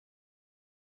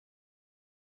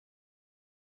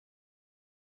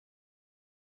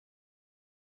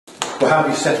Well, how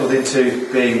have you settled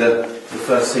into being the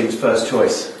first team's first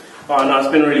choice? Oh, no,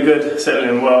 it's been really good, settling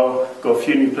in well. Got a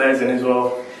few new players in as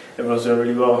well. Everyone's doing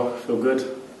really well. Feel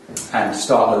good. And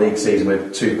starting the league season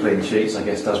with 2 clean sheets, I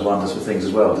guess, does wonders for things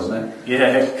as well, doesn't it?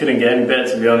 Yeah, couldn't get any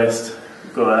better, to be honest.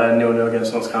 Got a 0-0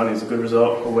 against Notts County. It's a good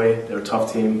result away. They're a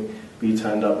tough team. We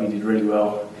turned up. We did really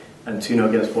well. And 2-0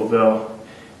 against Port Vale.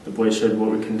 The boys showed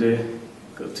what we can do.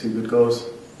 Got 2 good goals.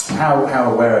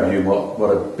 How aware are you what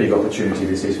a big opportunity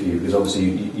this is for you? Because obviously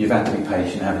you've had to be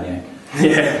patient, haven't you?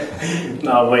 Yeah.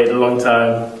 No, I've waited a long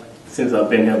time. Since I've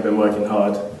been here, I've been working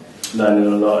hard, learning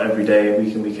a lot every day,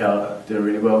 week in, week out. Doing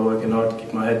really well, working hard to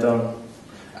keep my head down.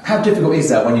 How difficult is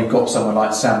that when you've got someone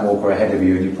like Sam Walker ahead of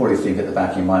you and you probably think at the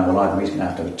back of your mind, well, either he's going to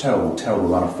have a terrible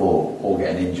run of form or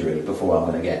get an injury before I'm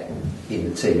going to get in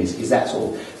the team. Is that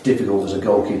sort of difficult as a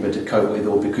goalkeeper to cope with,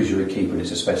 or because you're a keeper and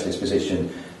it's a specialist position,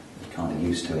 you're kind of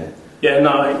used to it? Yeah,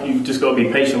 no, you've just got to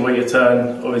be patient, wait your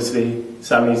turn. Obviously,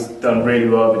 Sammy's done really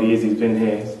well, but he's been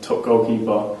here, he's a top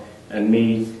goalkeeper. And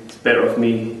me, it's better off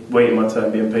me waiting my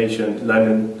turn, being patient,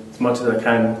 learning as much as I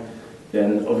can.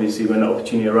 Then obviously when the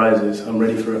opportunity arises, I'm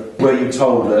ready for it. Were you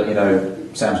told that,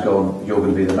 Sam's gone, you're going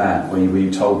to be the man? Were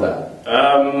you told that?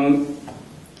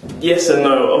 Yes and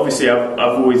no. Obviously I've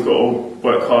always got to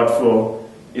work hard for,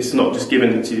 it's not just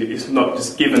given to you, No.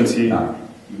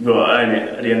 You've got to earn it.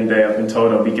 At the end of the day, I've been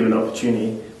told I'll be given an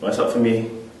opportunity, but it's up to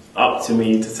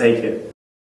me to take it.